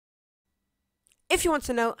If you want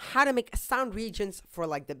to know how to make sound regions for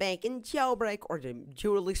like the bank in Jailbreak or the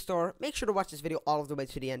jewelry store, make sure to watch this video all the way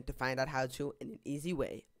to the end to find out how to in an easy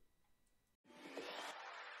way.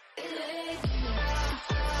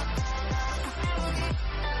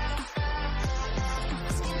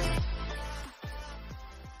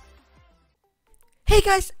 Hey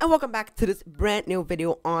guys, and welcome back to this brand new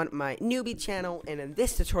video on my newbie channel. And in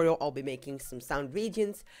this tutorial I'll be making some sound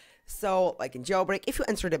regions. So like in Jailbreak, if you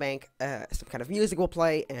enter the bank, some kind of music will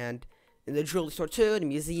play, and in the jewelry store too, the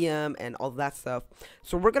museum and all that stuff.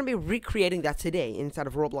 So we're gonna be recreating that today inside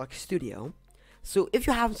of Roblox Studio. So if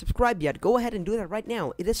you haven't subscribed yet, go ahead and do that right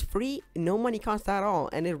now. It is free, no money cost at all,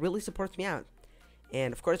 and it really supports me out.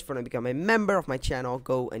 And of course, if you want to become a member of my channel,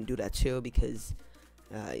 go and do that too, because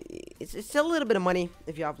it's a little bit of money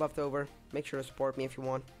if you have left over. Make sure to support me if you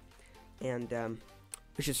want. And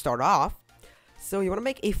we should start off. So you want to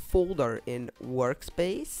make a folder in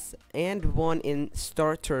workspace and one in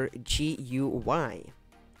starter GUI.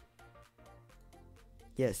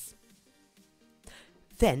 Yes.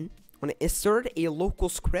 Then want to insert a local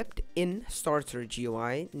script in starter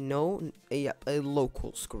GUI. No, a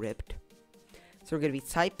local script. So we're going to be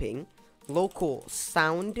typing local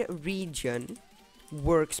sound region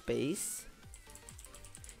workspace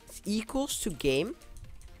is equals to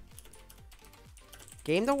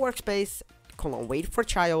game.workspace colon wait for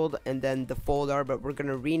child and then the folder, but we're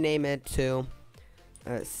gonna rename it to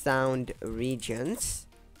sound regions.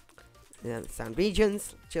 And sound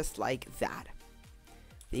regions, just like that.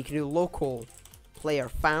 Then you can do local player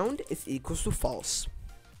found is equals to false,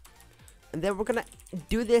 and then we're gonna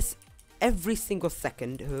do this every single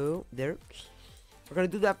second. Oh, there. We're gonna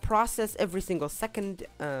do that process every single second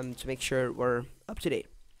to make sure we're up to date.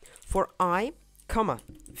 For I, comma,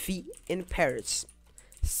 V in pairs.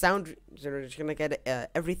 Sound, so we're just gonna get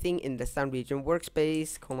everything in the sound region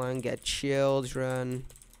workspace, colon, get children,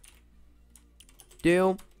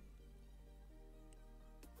 do.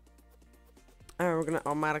 And we're gonna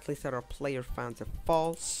automatically set our player found to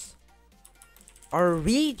false. Our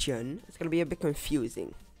region is gonna be a bit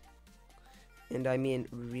confusing. And I mean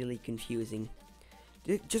really confusing.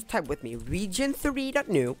 Just type with me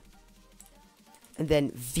region3.new and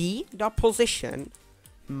then v.position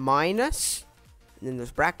minus, and then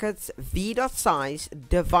those brackets, v.size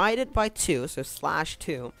divided by 2, so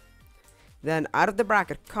 /2. Then out of the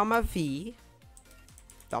bracket, comma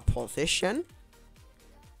v.position.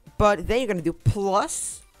 But then you're going to do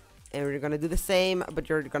plus, and we're going to do the same, but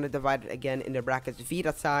you're going to divide it again in the brackets,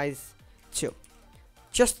 v.size 2.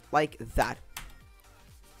 Just like that.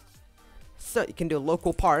 So you can do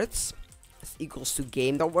local parts is equals to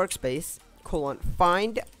game.workspace colon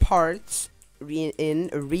find parts in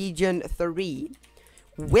region 3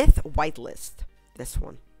 with whitelist. This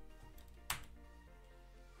one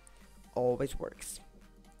always works.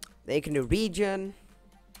 Then you can do region.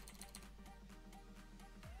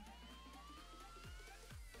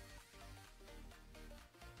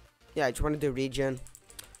 Yeah, I just want to do region,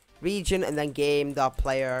 and then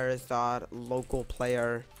game.players.local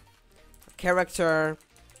player character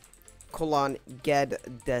colon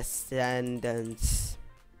get descendants,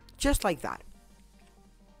 just like that.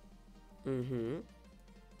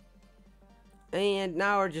 And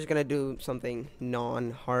now we're just gonna do something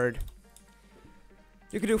non-hard.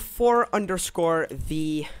 You could do for underscore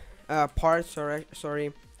the part, sorry,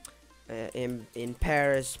 in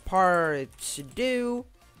pairs parts do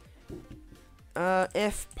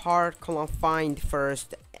if part colon find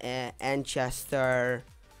first Manchester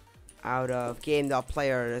out of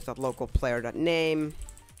game.players.localplayer.name.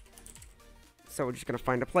 So we're just gonna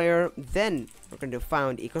find a player. Then we're gonna do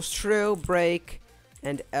found equals true, break,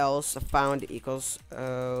 and else found equals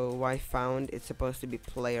why found? It's supposed to be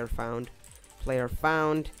player found. Player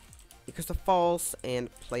found equals to false,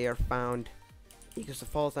 and player found equals to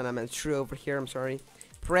false, and I meant true over here. I'm sorry.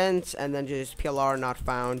 Print, and then just PLR not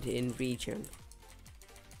found in region,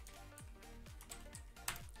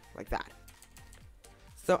 like that.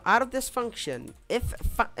 So out of this function, if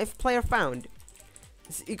player found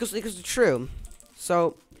is equals to true,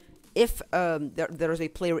 so if there is a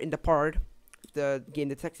player in the part, the game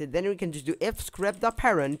detected, then we can just do if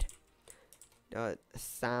script.parent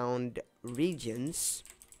sound regions.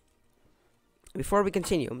 Before we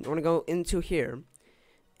continue, I want to go into here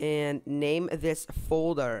and name this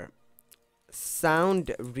folder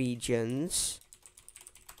sound regions.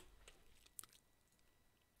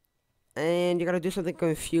 And you gotta do something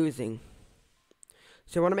confusing.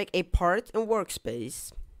 So you want to make a part in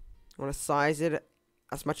workspace. You want to size it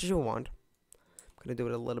as much as you want. I'm gonna do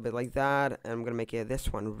it a little bit like that, and I'm gonna make it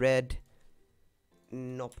this one red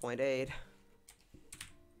 0.8.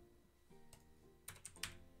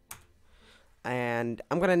 And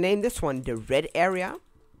I'm gonna name this one the red area.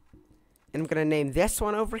 And I'm gonna name this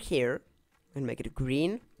one over here and make it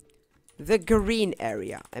green, the green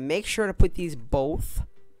area. And make sure to put these both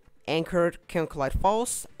anchored, can collide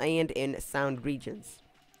false, and in sound regions.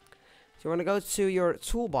 So you wanna go to your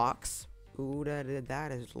toolbox. Ooh,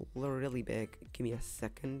 that is really big. Give me a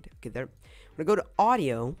second. Okay, there. We're gonna go to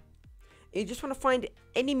audio. And you just wanna find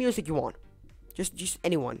any music you want. Just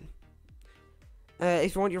anyone.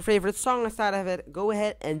 If you want your favorite song inside of it, go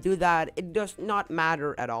ahead and do that. It does not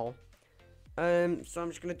matter at all. So I'm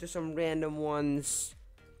just gonna do some random ones.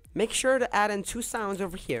 Make sure to add in 2 sounds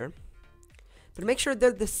over here, but make sure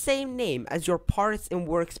they're the same name as your parts in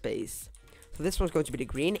workspace. So this one's going to be the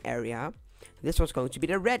green area. This one's going to be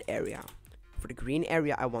the red area. For the green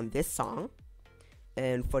area, I want this song,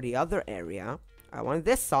 and for the other area, I want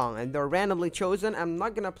this song. And they're randomly chosen. I'm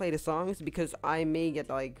not gonna play the songs because I may get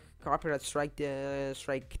like copyright striked,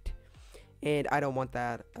 and I don't want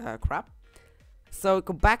that crap. So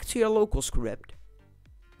go back to your local script.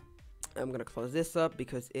 I'm gonna close this up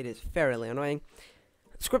because it is fairly annoying.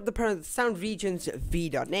 Script the parent sound regions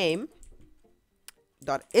v.name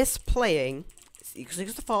dot is playing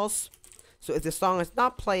equals to false. So if the song is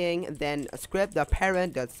not playing, then script the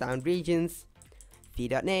parent dot sound regions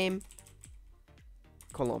v.name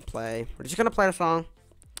colon play. We're just gonna play the song.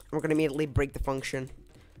 We're gonna immediately break the function.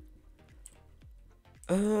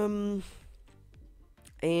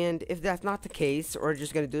 And if that's not the case, we're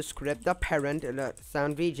just gonna do script the parent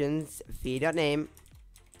sound regions v.name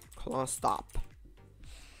colon stop.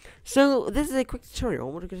 So this is a quick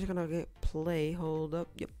tutorial. We're just gonna get play. Hold up.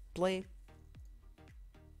 Yep, play.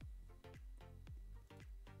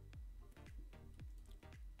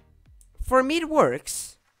 For me, it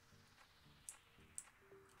works.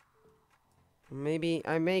 Maybe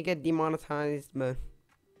I may get demonetized, but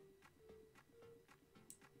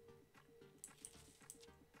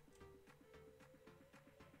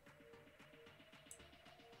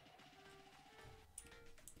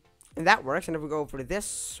and that works. And if we go for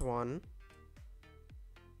this one,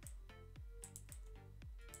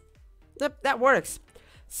 yep, that works.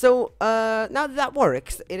 So now that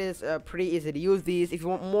works, it is pretty easy to use these. If you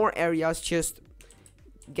want more areas, just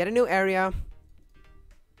get a new area,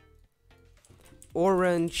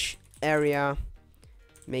 orange area,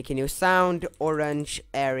 make a new sound, orange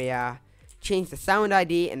area, change the sound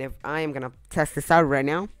ID. And if I am gonna test this out right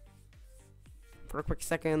now for a quick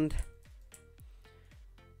second,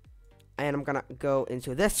 and I'm gonna go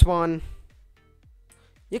into this one,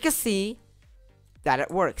 you can see that it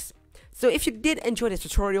works. So if you did enjoy this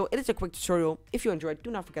tutorial, it is a quick tutorial. If you enjoyed,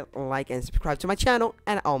 do not forget to like and subscribe to my channel,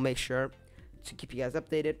 and I'll make sure to keep you guys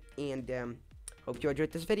updated. And hope you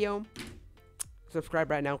enjoyed this video.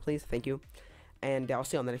 Subscribe right now, please. Thank you. And I'll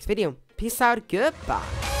see you on the next video. Peace out.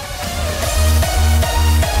 Goodbye.